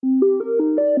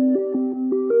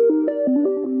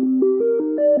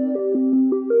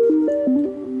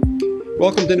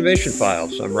Welcome to Innovation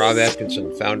Files. I'm Rob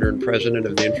Atkinson, founder and president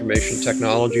of the Information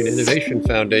Technology and Innovation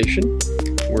Foundation.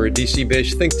 We're a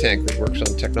DC-based think tank that works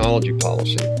on technology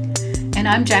policy. And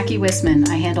I'm Jackie Wisman.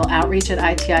 I handle outreach at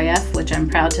ITIF, which I'm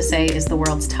proud to say is the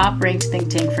world's top-ranked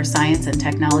think tank for science and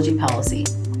technology policy.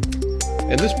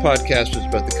 And this podcast is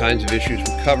about the kinds of issues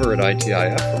we cover at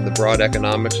ITIF, from the broad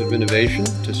economics of innovation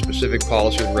to specific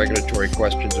policy and regulatory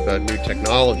questions about new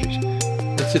technologies.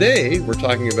 And today, we're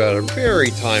talking about a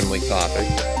very timely topic,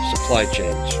 supply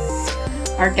chains.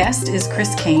 Our guest is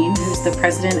Chris Kane, who's the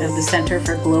president of the Center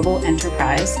for Global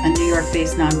Enterprise, a New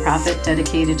York-based nonprofit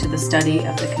dedicated to the study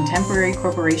of the contemporary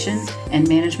corporation and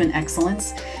management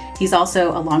excellence. He's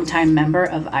also a longtime member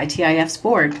of ITIF's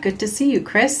board. Good to see you,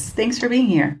 Chris. Thanks for being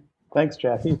here. Thanks,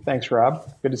 Jackie. Thanks, Rob.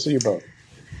 Good to see you both.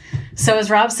 So as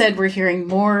Rob said, we're hearing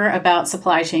more about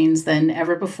supply chains than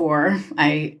ever before.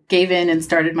 I gave in and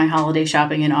started my holiday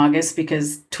shopping in August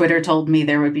because Twitter told me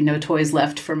there would be no toys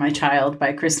left for my child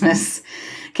by Christmas.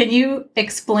 Can you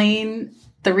explain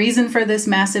the reason for this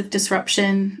massive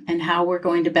disruption and how we're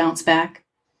going to bounce back?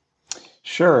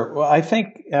 Sure. Well, I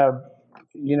think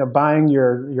buying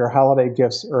your holiday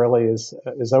gifts early is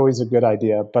always a good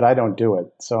idea, but I don't do it.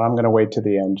 So I'm going to wait to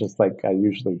the end, just like I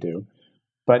usually do.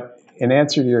 But in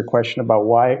answer to your question about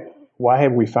why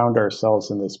have we found ourselves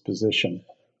in this position?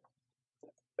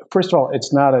 First of all,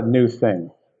 it's not a new thing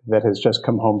that has just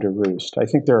come home to roost. I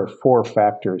think there are four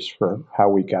factors for how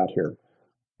we got here.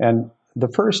 And the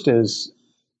first is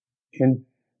in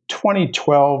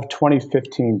 2012,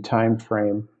 2015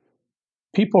 timeframe,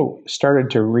 people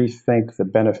started to rethink the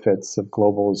benefits of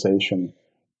globalization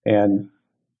and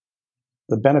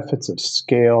the benefits of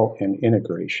scale and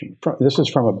integration. This is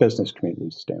from a business community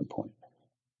standpoint.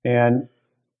 And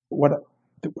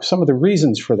some of the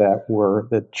reasons for that were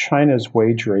that China's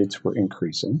wage rates were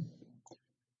increasing,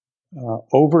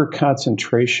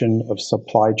 over-concentration of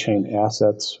supply chain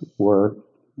assets were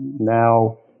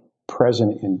now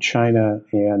present in China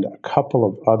and a couple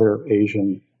of other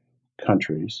Asian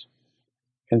countries.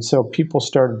 And so people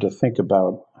started to think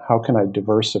about, how can I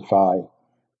diversify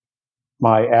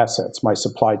my assets, my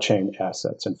supply chain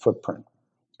assets and footprint?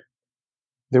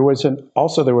 There was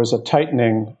a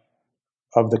tightening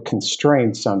of the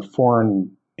constraints on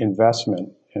foreign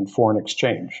investment and foreign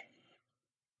exchange.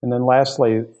 And then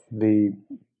lastly, the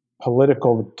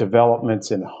political developments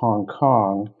in Hong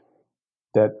Kong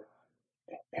that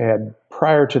had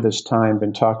prior to this time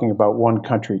been talking about one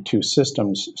country, two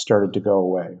systems started to go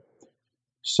away.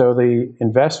 So the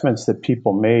investments that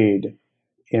people made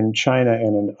in China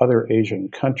and in other Asian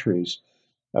countries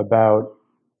about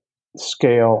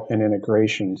scale and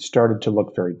integration started to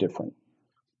look very different.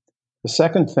 The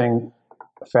second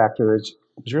factor was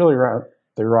really around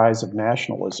the rise of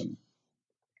nationalism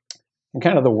and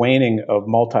kind of the waning of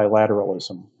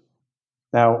multilateralism.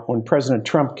 Now, when President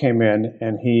Trump came in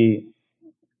and he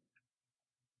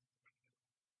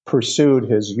pursued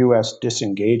his U.S.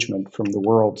 disengagement from the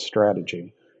world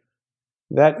strategy,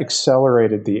 that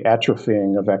accelerated the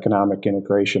atrophying of economic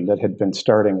integration that had been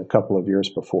starting a couple of years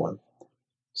before.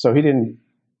 So he didn't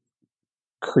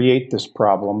create this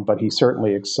problem, but he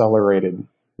certainly accelerated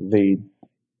the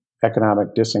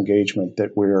economic disengagement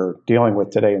that we're dealing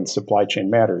with today in supply chain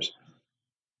matters.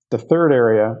 The third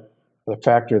area, the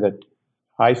factor that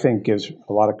I think gives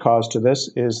a lot of cause to this,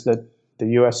 is that the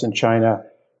U.S. and China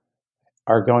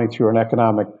are going through an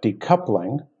economic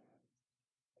decoupling.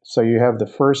 So you have the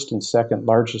first and second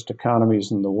largest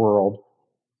economies in the world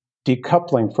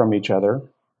decoupling from each other,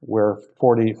 where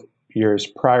 40 years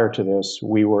prior to this,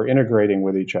 we were integrating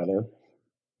with each other.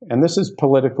 And this is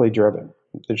politically driven.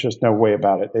 There's just no way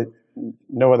about it.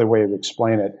 No other way to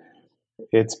explain it.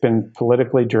 It's been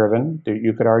politically driven.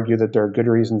 You could argue that there are good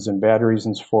reasons and bad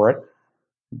reasons for it.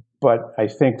 But I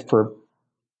think for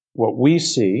what we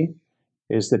see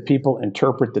is that people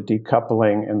interpret the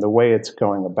decoupling and the way it's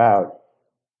going about.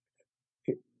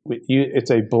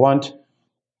 It's a blunt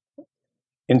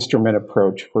instrument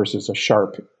approach versus a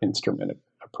sharp instrument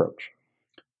approach.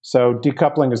 So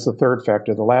decoupling is the third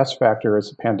factor. The last factor is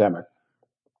the pandemic.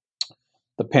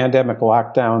 The pandemic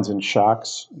lockdowns and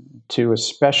shocks to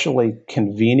especially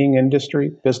convening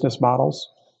industry business models.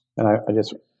 And I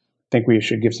just think we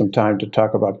should give some time to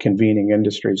talk about convening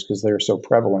industries because they're so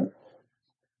prevalent.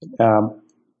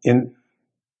 In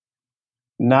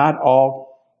not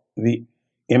all the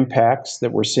impacts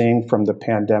that we're seeing from the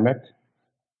pandemic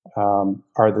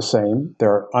are the same.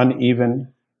 There are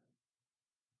uneven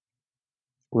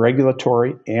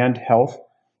regulatory and health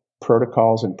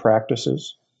protocols and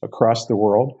practices across the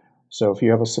world. So if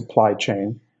you have a supply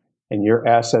chain and your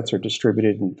assets are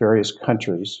distributed in various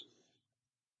countries,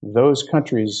 those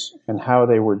countries and how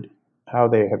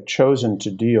they have chosen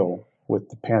to deal with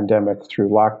the pandemic through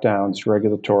lockdowns,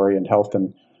 regulatory and health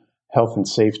and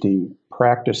safety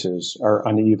practices are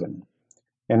uneven.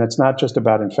 And it's not just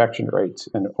about infection rates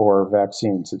or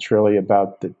vaccines. It's really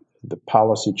about the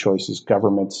policy choices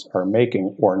governments are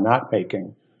making or not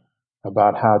making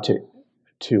about how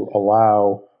to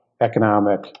allow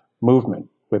economic movement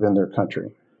within their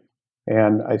country.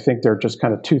 And I think there are just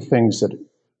kind of two things that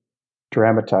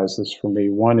dramatize this for me.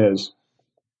 One is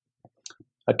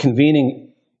a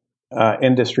convening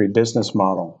industry business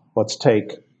model. Let's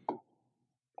take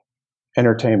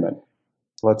entertainment.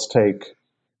 Let's take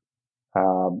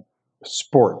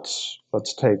sports.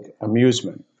 Let's take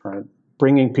amusement, right?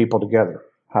 Bringing people together.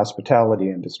 Hospitality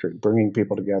industry, bringing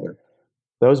people together.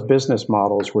 Those business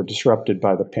models were disrupted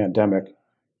by the pandemic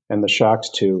and the shocks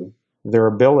to their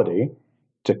ability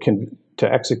to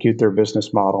execute their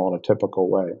business model in a typical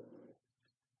way.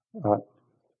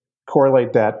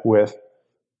 Correlate that with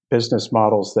business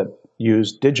models that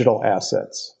use digital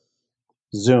assets,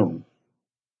 Zoom,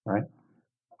 right?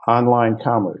 Online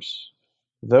commerce.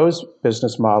 Those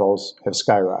business models have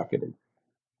skyrocketed,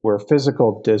 where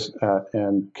physical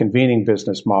and convening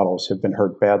business models have been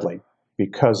hurt badly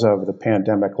because of the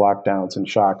pandemic lockdowns and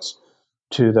shocks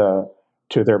to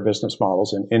their business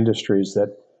models in industries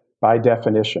that, by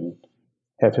definition,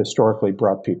 have historically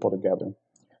brought people together.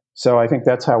 So I think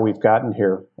that's how we've gotten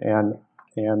here, and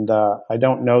I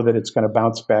don't know that it's going to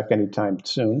bounce back anytime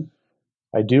soon.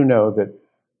 I do know that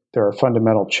there are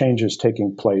fundamental changes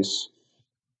taking place,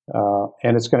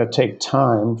 and it's going to take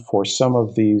time for some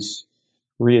of these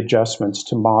readjustments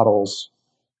to models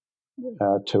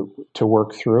to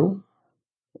work through.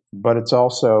 But it's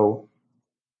also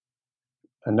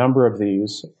a number of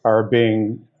these are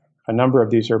being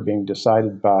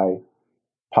decided by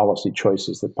policy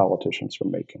choices that politicians are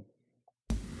making.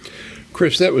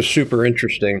 Chris, that was super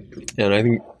interesting, and I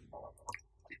think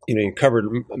you covered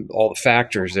all the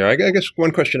factors there. I guess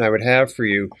one question I would have for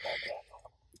you: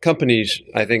 companies,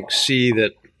 I think, see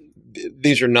that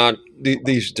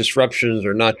these disruptions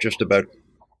are not just about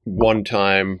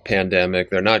one-time pandemic.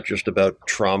 They're not just about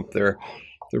Trump. They're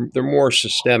more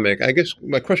systemic. I guess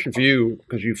my question for you,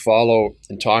 because you follow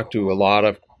and talk to a lot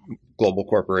of global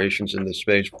corporations in this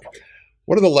space,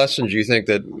 what are the lessons you think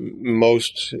that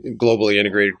most globally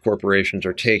integrated corporations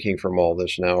are taking from all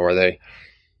this now? Are they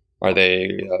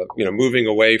moving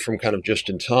away from kind of just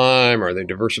in time? Are they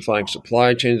diversifying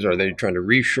supply chains? Are they trying to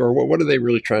reshore? What are they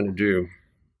really trying to do?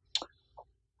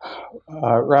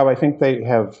 Rob, I think they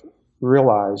have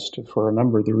realized, for a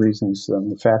number of the reasons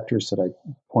and the factors that I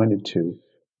pointed to,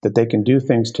 that they can do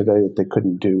things today that they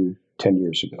couldn't do 10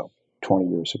 years ago, 20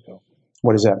 years ago.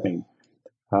 What does that mean?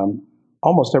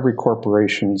 Almost every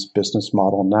corporation's business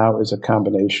model now is a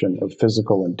combination of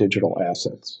physical and digital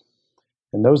assets.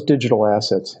 And those digital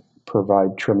assets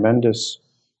provide tremendous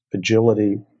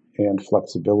agility and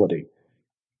flexibility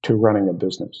to running a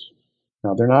business.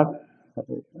 Now, they're not,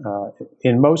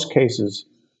 in most cases,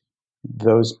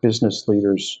 those business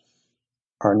leaders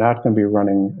are not going to be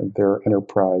running their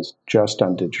enterprise just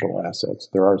on digital assets.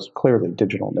 There are clearly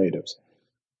digital natives,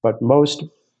 but most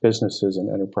businesses and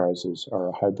enterprises are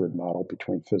a hybrid model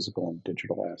between physical and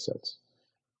digital assets.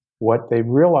 What they've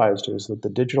realized is that the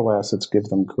digital assets give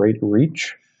them great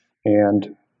reach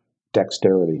and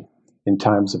dexterity in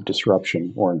times of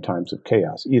disruption or in times of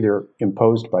chaos, either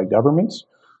imposed by governments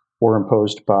or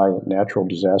imposed by natural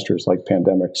disasters like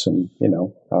pandemics and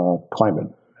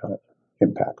climate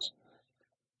impacts.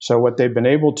 So what they've been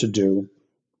able to do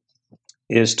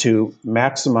is to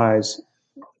maximize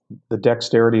the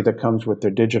dexterity that comes with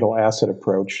their digital asset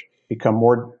approach, become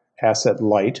more asset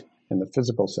light in the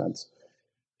physical sense,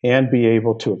 and be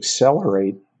able to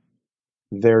accelerate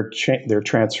their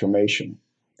transformation.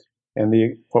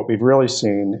 And what we've really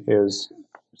seen is,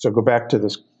 so go back to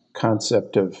this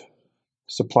concept of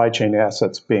supply chain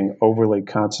assets being overly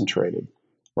concentrated,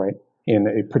 right, in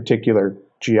a particular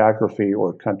geography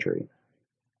or country.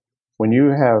 When you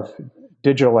have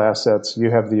digital assets,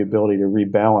 you have the ability to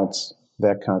rebalance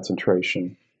that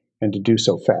concentration and to do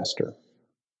so faster.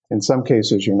 In some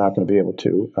cases, you're not going to be able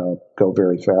to go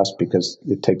very fast because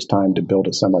it takes time to build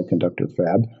a semiconductor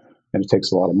fab, and it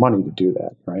takes a lot of money to do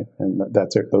that, right? And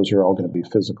those are all going to be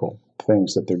physical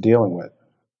things that they're dealing with.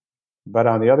 But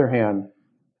on the other hand,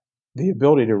 the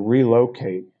ability to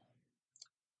relocate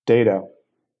data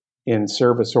in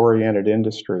service-oriented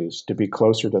industries to be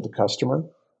closer to the customer,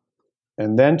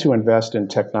 and then to invest in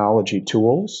technology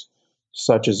tools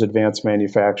such as advanced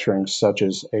manufacturing, such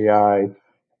as AI,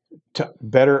 to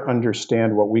better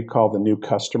understand what we call the new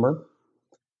customer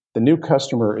the new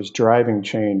customer is driving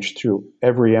change through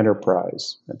every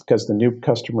enterprise because the new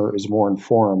customer is more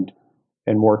informed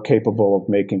and more capable of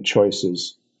making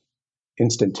choices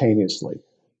instantaneously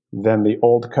than the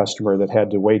old customer that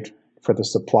had to wait for the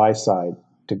supply side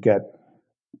to get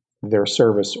their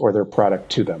service or their product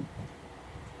to them.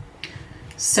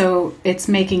 So it's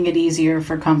making it easier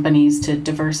for companies to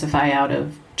diversify out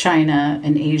of China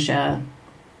and Asia,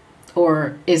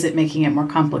 or is it making it more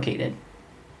complicated?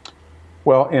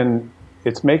 Well, and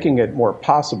it's making it more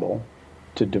possible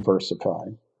to diversify.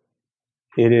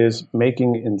 It is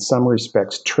making, in some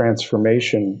respects,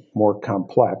 transformation more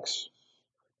complex.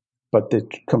 But the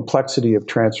complexity of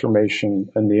transformation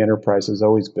in the enterprise has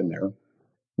always been there.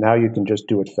 Now you can just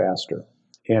do it faster.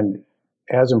 And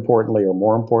as importantly, or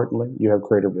more importantly, you have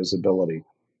greater visibility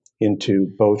into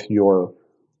both your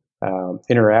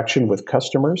interaction with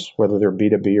customers, whether they're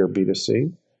B2B or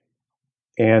B2C,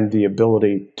 and the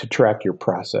ability to track your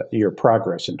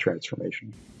progress in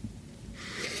transformation.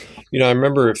 I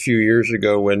remember a few years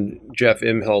ago when Jeff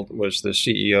Immelt was the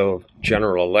CEO of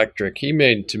General Electric, he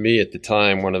made to me at the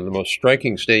time one of the most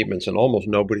striking statements, and almost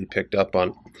nobody picked up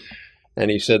on.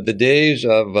 And he said the days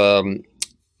of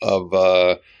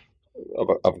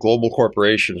global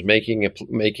corporations making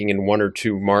in one or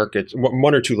two markets,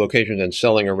 one or two locations, and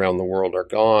selling around the world are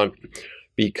gone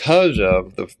because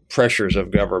of the pressures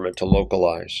of government to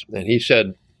localize. And he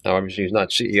said, now obviously he's not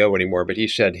CEO anymore, but he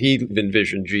said he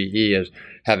envisioned GE as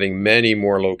having many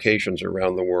more locations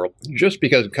around the world just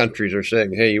because countries are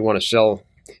saying, hey, you want to sell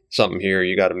something here,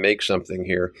 you got to make something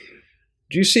here.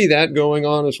 Do you see that going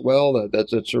on as well?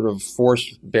 That's sort of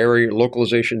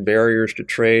localization barriers to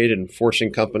trade and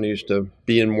forcing companies to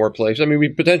be in more places? I mean, we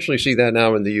potentially see that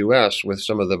now in the U.S. with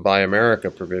some of the Buy America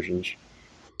provisions.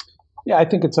 Yeah, I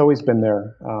think it's always been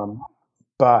there.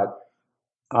 But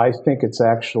I think it's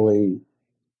actually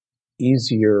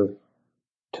easier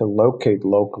to locate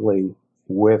locally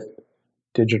with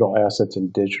digital assets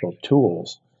and digital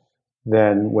tools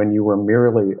than when you were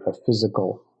merely a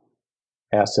physical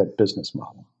asset business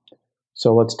model.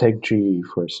 So let's take GE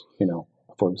first,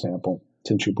 for example,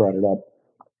 since you brought it up.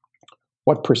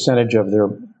 What percentage of their,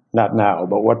 not now,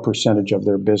 but what percentage of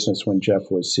their business when Jeff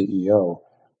was CEO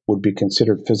would be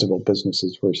considered physical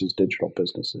businesses versus digital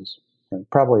businesses? Right?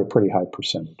 Probably a pretty high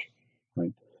percentage,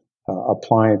 right?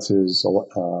 Appliances,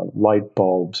 light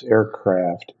bulbs,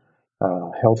 aircraft,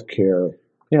 healthcare,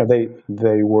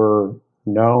 they were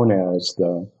known as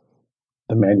the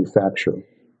manufacturer,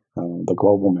 the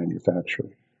global manufacturer.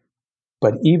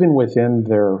 But even within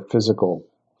their physical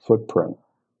footprint,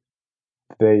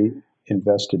 they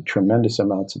invested tremendous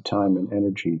amounts of time and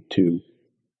energy to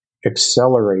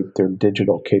accelerate their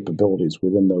digital capabilities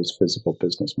within those physical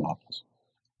business models.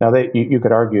 Now, you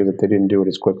could argue that they didn't do it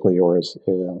as quickly or as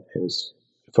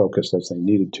focused as they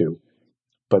needed to,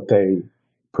 but they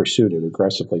pursued it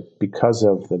aggressively because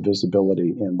of the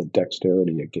visibility and the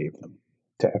dexterity it gave them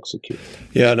to execute.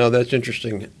 Yeah, no, that's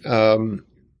interesting.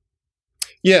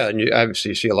 Yeah, and you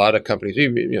obviously see a lot of companies,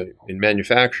 even in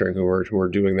manufacturing, who are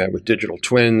doing that with digital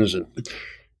twins and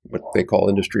what they call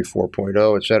Industry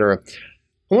 4.0, et cetera.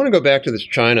 I want to go back to this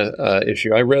China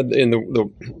issue. I read in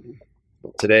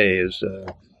today is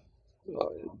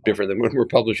different than when we're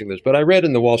publishing this, but I read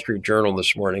in the Wall Street Journal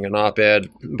this morning an op-ed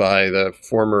by the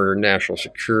former national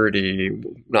security,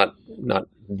 not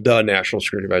the national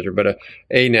security advisor, but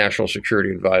a national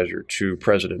security advisor to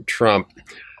President Trump.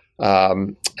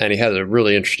 And he has a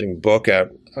really interesting book out,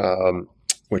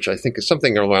 which I think is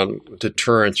something around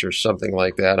deterrence or something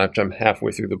like that. I'm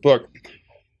halfway through the book.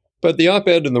 But the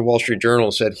op-ed in the Wall Street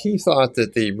Journal said he thought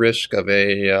that the risk of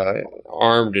a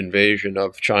armed invasion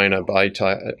of China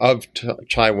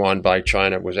Taiwan by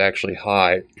China was actually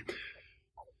high,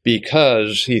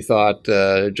 because he thought,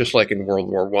 just like in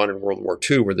World War I and World War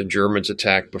II, where the Germans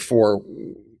attacked before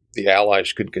the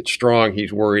Allies could get strong,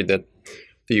 he's worried that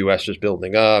the U.S. is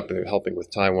building up and helping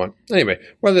with Taiwan. Anyway,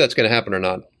 whether that's going to happen or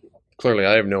not, clearly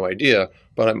I have no idea.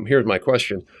 But here's my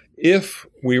question. If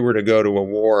we were to go to a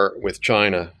war with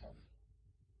China,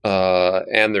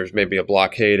 and there's maybe a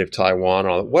blockade of Taiwan,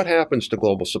 what happens to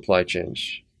global supply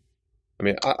chains? I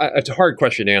mean, it's a hard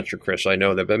question to answer, Chris. I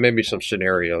know that, but maybe some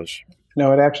scenarios.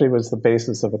 No, it actually was the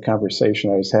basis of a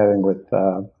conversation I was having with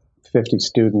 50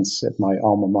 students at my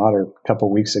alma mater a couple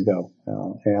of weeks ago.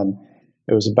 And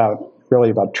it was really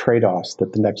about trade-offs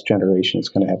that the next generation is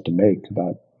going to have to make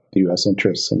about the U.S.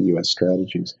 interests and U.S.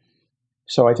 strategies.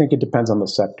 So I think it depends on the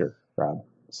sector, Rob.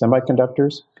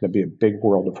 Semiconductors, going to be a big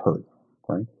world of hurt,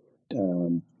 right?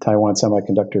 Taiwan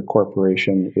Semiconductor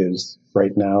Corporation is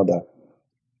right now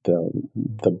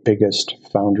the biggest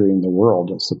foundry in the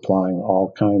world, supplying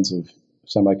all kinds of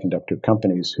semiconductor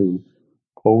companies who,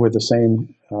 over the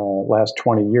same last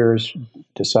 20 years,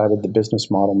 decided the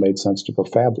business model made sense to go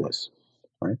fabless,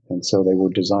 right? And so they were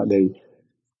designed.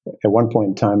 At one point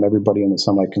in time, everybody in the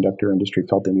semiconductor industry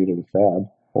felt they needed a fab,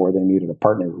 or they needed a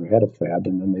partner who had a fab,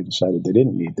 and then they decided they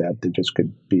didn't need that. They just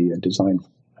could be a design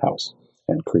house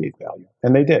and create value.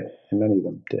 And they did, and many of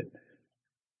them did.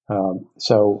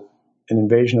 So an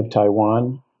invasion of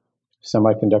Taiwan,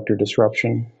 semiconductor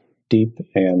disruption, deep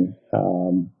and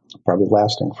probably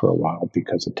lasting for a while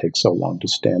because it takes so long to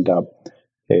stand up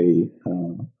a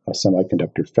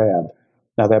semiconductor fab.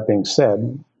 Now, that being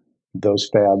said, those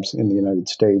fabs in the United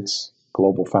States,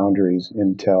 Global Foundries,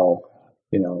 Intel,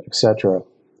 et cetera,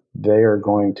 they are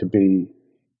going to be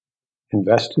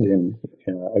invested in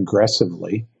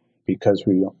aggressively because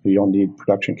we don't need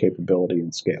production capability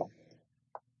and scale.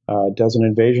 Does an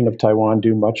invasion of Taiwan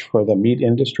do much for the meat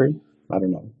industry? I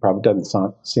don't know. Probably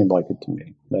doesn't seem like it to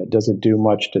me. Does it do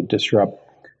much to disrupt,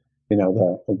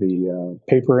 the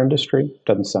paper industry?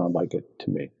 Doesn't sound like it to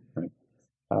me. Right?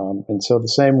 And so the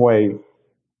same way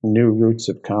new routes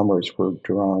of commerce were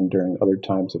drawn during other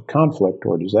times of conflict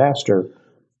or disaster,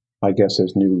 I guess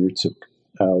as new routes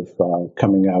of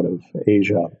coming out of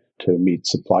Asia to meet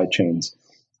supply chains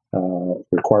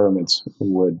requirements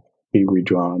would be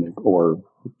redrawn or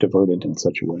diverted in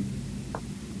such a way.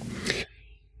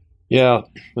 Yeah,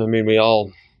 I mean, we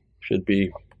all should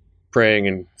be praying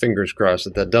and fingers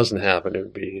crossed that doesn't happen. It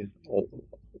would be,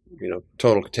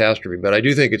 total catastrophe. But I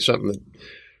do think it's something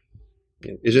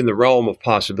that is in the realm of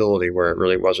possibility where it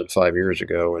really wasn't 5 years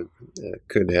ago and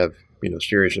could have,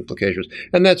 serious implications.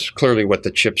 And that's clearly what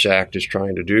the CHIPS Act is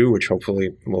trying to do, which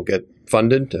hopefully will get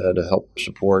funded to help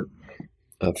support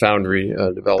foundry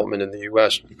development in the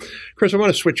U.S. Chris, I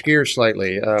want to switch gears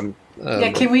slightly.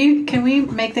 Can we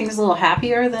make things a little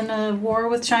happier than a war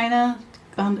with China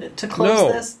to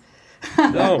close this?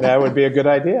 No, that would be a good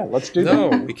idea. Let's do that. No,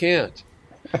 we can't.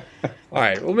 All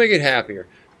right, we'll make it happier.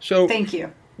 So, thank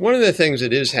you. One of the things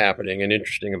that is happening and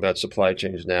interesting about supply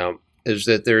chains now is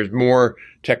that there's more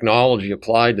technology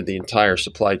applied to the entire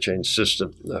supply chain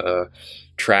system.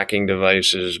 Tracking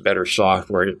devices, better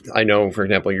software. I know, for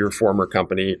example, your former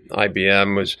company,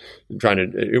 IBM,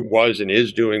 was and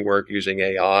is doing work using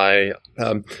AI.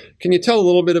 Can you tell a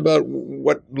little bit about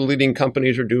what leading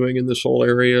companies are doing in this whole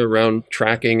area around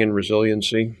tracking and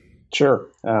resiliency? Sure.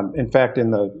 In fact, in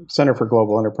the Center for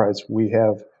Global Enterprise, we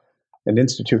have an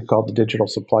institute called the Digital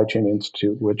Supply Chain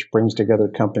Institute, which brings together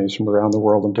companies from around the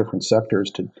world in different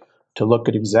sectors to look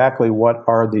at exactly what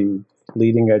are the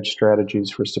leading edge strategies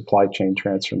for supply chain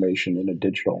transformation in a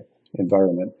digital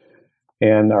environment.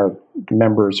 And our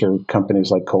members are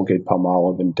companies like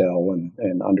Colgate-Palmolive and Dell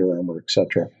and Under Armour, et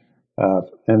cetera.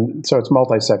 And so it's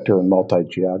multi-sector and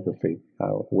multi-geography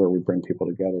where we bring people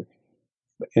together.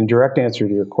 In direct answer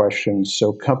to your question,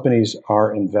 so companies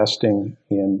are investing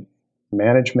in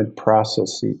management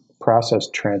process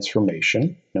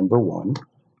transformation, number one,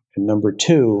 and number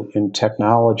two, in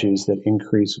technologies that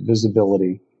increase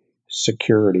visibility,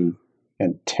 security,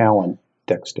 and talent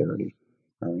dexterity.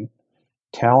 All right?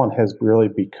 Talent has really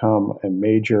become a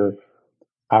major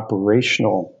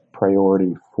operational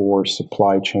priority for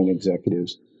supply chain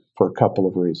executives for a couple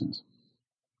of reasons.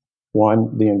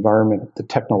 One, the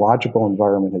technological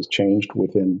environment has changed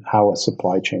within how a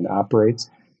supply chain operates,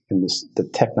 and the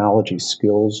technology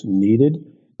skills needed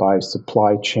by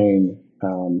supply chain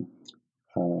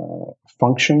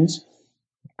functions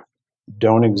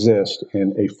don't exist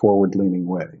in a forward-leaning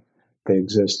way. They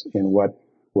exist in what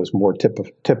was more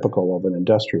typical of an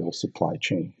industrial supply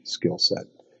chain skill set.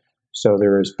 So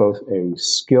there is both a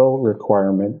skill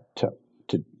requirement to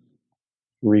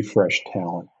refresh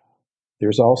talent.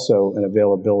 There's also an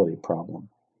availability problem.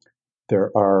 There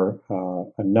are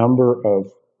a number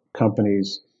of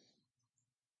companies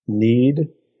need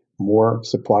more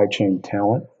supply chain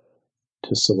talent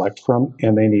to select from,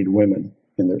 and they need women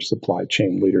in their supply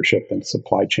chain leadership and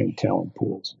supply chain talent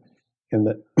pools. And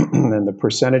the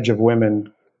percentage of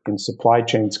women in supply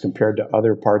chains compared to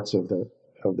other parts of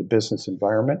the business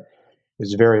environment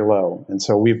is very low. And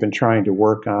so we've been trying to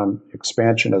work on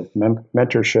expansion of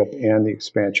mentorship and the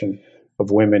expansion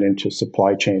of women into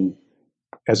supply chain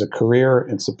as a career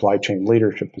and supply chain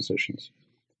leadership positions.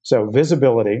 So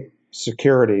visibility,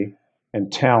 security,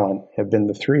 and talent have been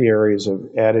the three areas of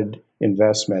added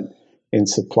investment in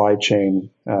supply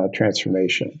chain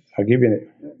transformation. I'll give you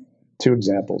two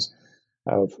examples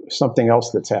of something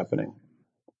else that's happening.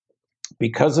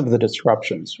 Because of the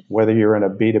disruptions, whether you're in a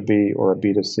B2B or a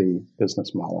B2C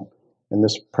business model, and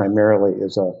this primarily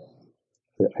is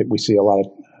we see a lot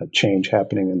of change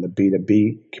happening in the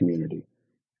B2B community.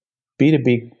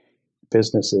 B2B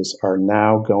businesses are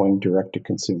now going direct to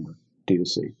consumer,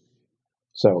 D2C.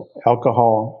 So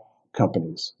alcohol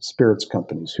companies, spirits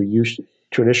companies who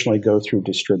traditionally go through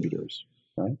distributors,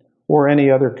 right? Or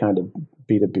any other kind of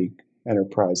B2B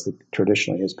enterprise that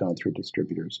traditionally has gone through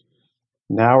distributors,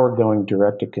 now are going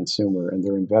direct to consumer, and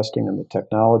they're investing in the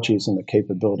technologies and the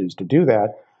capabilities to do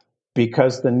that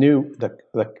because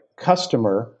the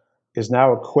customer is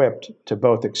now equipped to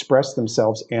both express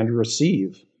themselves and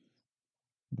receive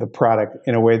the product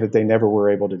in a way that they never were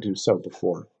able to do so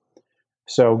before.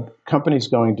 So companies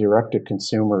going direct to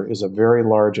consumer is a very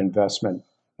large investment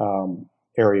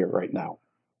area right now.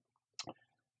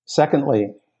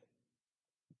 Secondly,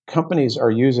 companies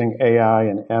are using AI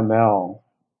and ML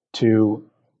to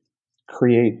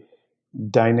create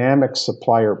dynamic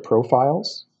supplier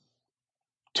profiles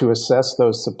to assess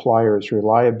those suppliers'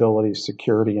 reliability,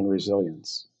 security, and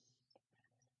resilience.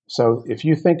 So if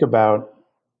you think about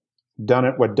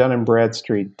what Dun &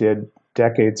 Bradstreet did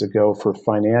decades ago for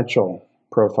financial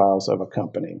profiles of a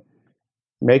company,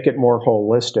 make it more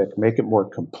holistic, make it more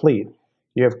complete.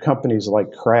 You have companies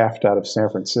like Kraft out of San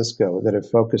Francisco that have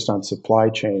focused on supply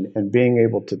chain and being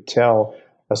able to tell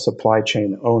a supply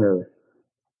chain owner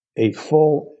a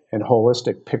full and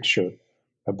holistic picture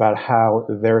about how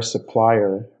their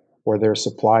supplier or their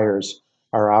suppliers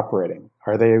are operating.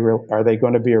 Are they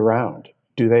going to be around?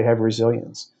 Do they have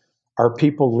resilience? Are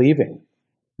people leaving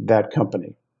that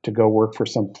company to go work for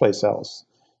someplace else?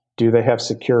 Do they have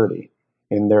security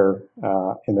in their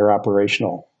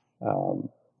operational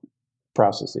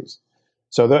processes?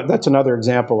 So that's another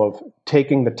example of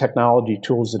taking the technology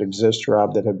tools that exist,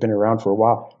 Rob, that have been around for a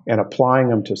while, and applying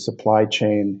them to supply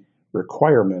chain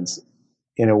requirements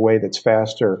in a way that's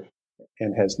faster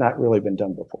and has not really been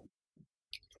done before.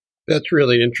 That's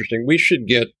really interesting. We should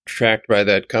get tracked by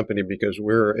that company because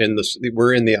we're in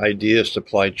the idea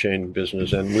supply chain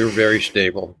business, and we're very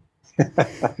stable.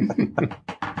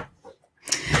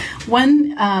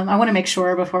 I want to make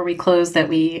sure before we close that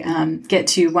we get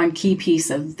to one key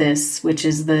piece of this, which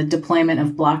is the deployment of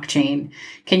blockchain.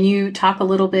 Can you talk a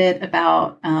little bit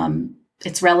about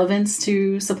its relevance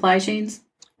to supply chains?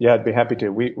 Yeah, I'd be happy to.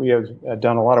 We have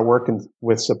done a lot of work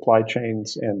with supply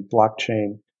chains and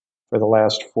blockchain for the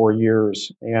last 4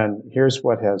 years, and here's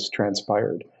what has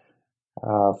transpired.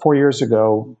 4 years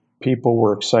ago, people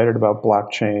were excited about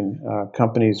blockchain.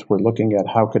 Companies were looking at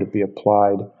how could it be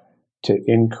applied to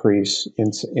increase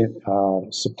in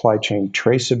supply chain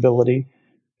traceability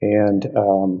and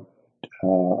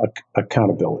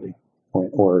accountability,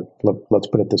 or let's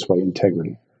put it this way,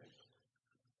 integrity.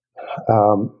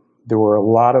 There were a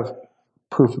lot of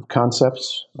proof of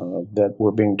concepts that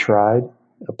were being tried,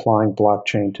 applying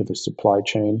blockchain to the supply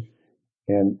chain,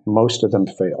 and most of them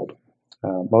failed.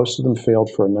 Most of them failed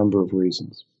for a number of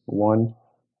reasons. One,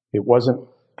 it wasn't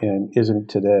and isn't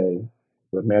today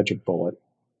the magic bullet.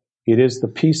 It is the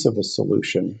piece of a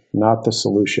solution, not the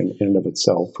solution in and of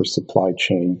itself for supply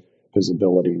chain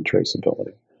visibility and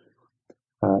traceability.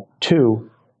 Two,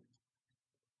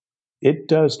 it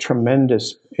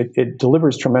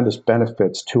delivers tremendous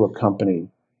benefits to a company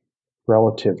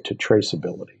relative to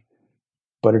traceability,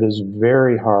 but it is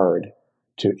very hard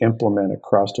to implement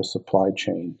across a supply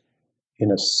chain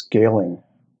in a scaling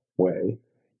way.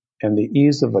 And the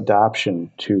ease of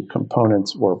adoption to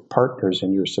components or partners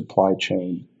in your supply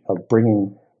chain of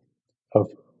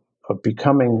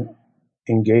becoming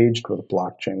engaged with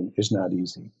blockchain is not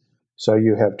easy. So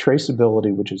you have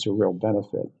traceability, which is a real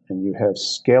benefit, and you have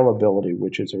scalability,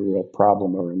 which is a real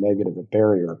problem or a negative, a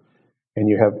barrier, and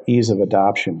you have ease of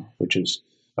adoption, which is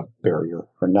a barrier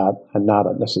or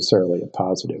not necessarily a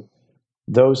positive.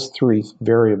 Those three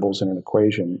variables in an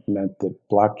equation meant that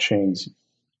blockchain's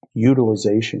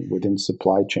utilization within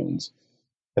supply chains,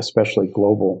 especially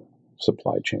global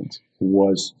supply chains,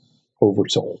 was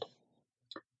oversold.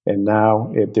 And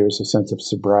now there's a sense of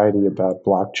sobriety about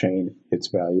blockchain, its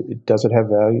value. Does it have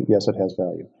value? Yes, it has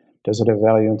value. Does it have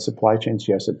value in supply chains?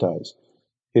 Yes, it does.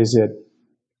 Is it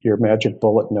your magic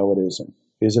bullet? No, it isn't.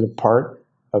 Is it a part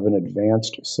of an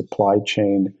advanced supply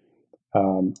chain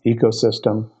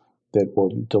ecosystem that will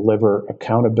deliver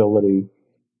accountability,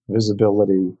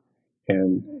 visibility,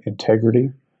 and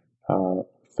integrity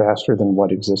faster than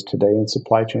what exists today in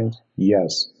supply chains?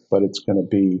 Yes, but it's going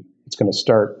to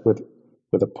start with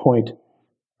a point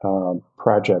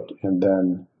project and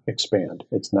then expand.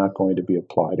 It's not going to be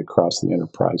applied across the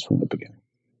enterprise from the beginning.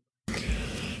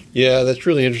 Yeah, that's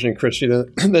really interesting, Christy.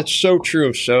 That's so true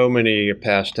of so many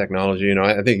past technology.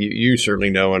 I think you certainly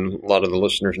know, and a lot of the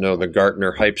listeners know, the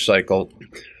Gartner hype cycle,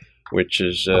 which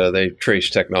is they trace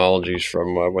technologies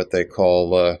from what they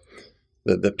call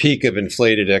the peak of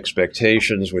inflated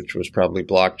expectations, which was probably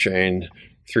blockchain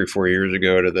 3 or 4 years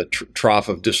ago, to the trough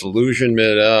of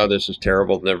disillusionment. Oh, this is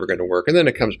terrible, never going to work. And then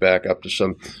it comes back up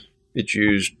to it's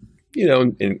used,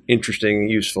 in interesting,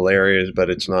 useful areas, but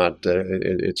it's not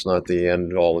the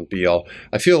end all and be all.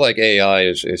 I feel like AI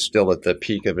is still at the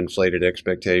peak of inflated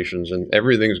expectations, and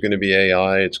everything's going to be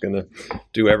AI. It's going to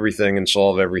do everything and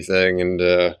solve everything,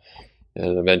 and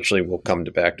eventually we'll come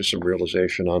back to some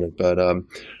realization on it. But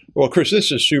well, Chris,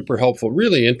 this is super helpful,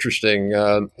 really interesting.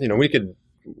 We could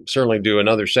certainly do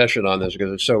another session on this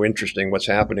because it's so interesting what's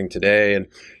happening today, and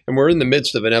we're in the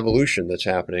midst of an evolution that's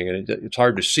happening, and it's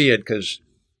hard to see it because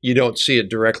you don't see it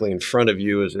directly in front of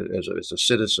you as a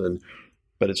citizen,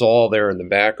 but it's all there in the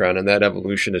background, and that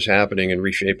evolution is happening and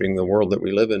reshaping the world that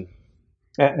we live in.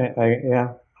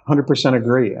 Yeah, 100%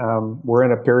 agree. We're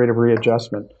in a period of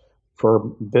readjustment for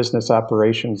business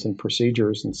operations and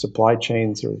procedures, and supply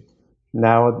chains are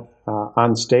now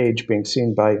on stage being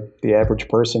seen by the average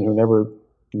person who never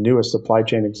knew a supply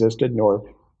chain existed nor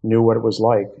knew what it was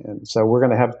like. And so we're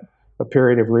going to have a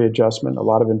period of readjustment, a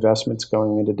lot of investments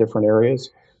going into different areas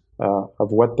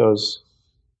of what those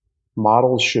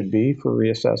models should be for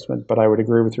reassessment. But I would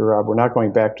agree with you, Rob, we're not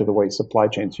going back to the way supply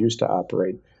chains used to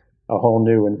operate. A whole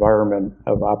new environment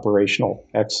of operational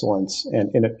excellence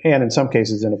and in some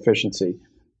cases inefficiency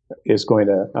is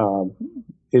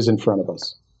in front of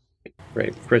us.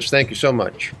 Great. Chris, thank you so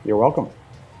much. You're welcome.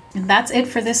 And that's it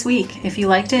for this week. If you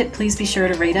liked it, please be sure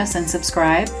to rate us and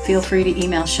subscribe. Feel free to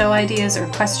email show ideas or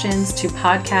questions to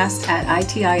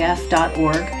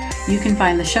podcast@itif.org. You can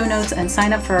find the show notes and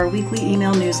sign up for our weekly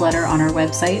email newsletter on our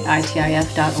website,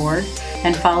 itif.org,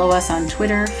 and follow us on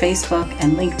Twitter, Facebook,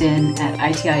 and LinkedIn at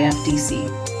ITIFDC.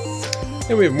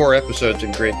 And we have more episodes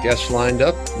and great guests lined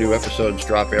up. New episodes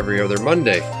drop every other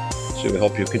Monday, so we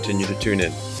hope you'll continue to tune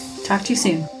in. Talk to you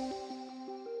soon.